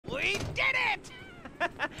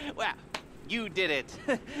Well, you did it.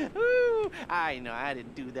 Woo. I know I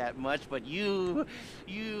didn't do that much, but you.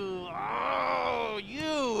 You, I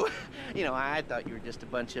thought you were just a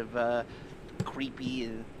bunch of creepy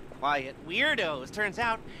and quiet weirdos. Turns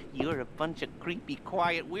out you're a bunch of creepy,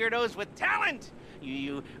 quiet weirdos with talent.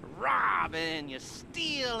 You rob and you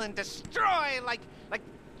steal and destroy like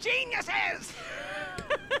geniuses.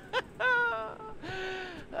 Oh,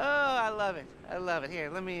 I love it. I love it. Here,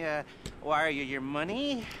 let me wire you your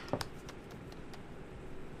money.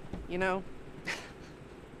 You know,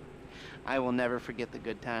 I will never forget the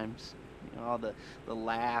good times. All the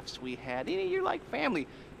laughs we had. You're like family.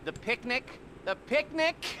 The picnic, the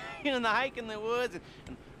hike in the woods,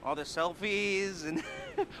 and all the selfies, and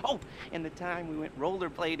oh, and the time we went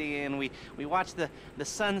rollerblading, and we watched the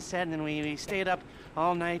sunset, and we stayed up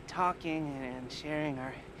all night talking and sharing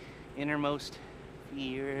our innermost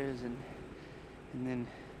fears, and then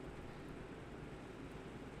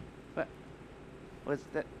what was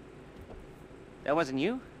that? That wasn't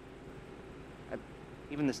you?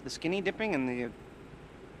 Even the skinny dipping and the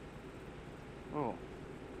oh.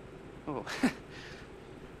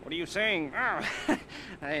 What are you saying? Oh.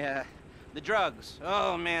 The drugs.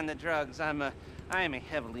 Oh man, the drugs. I am a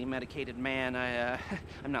heavily medicated man.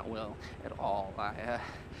 I'm not well at all.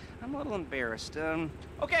 I'm a little embarrassed.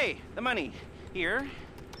 Okay, the money. Here.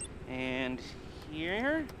 And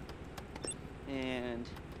here. And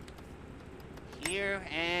here.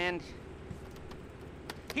 And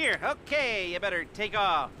here. Okay, you better take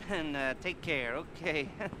off and take care. Okay.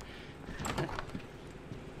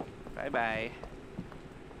 Bye-bye.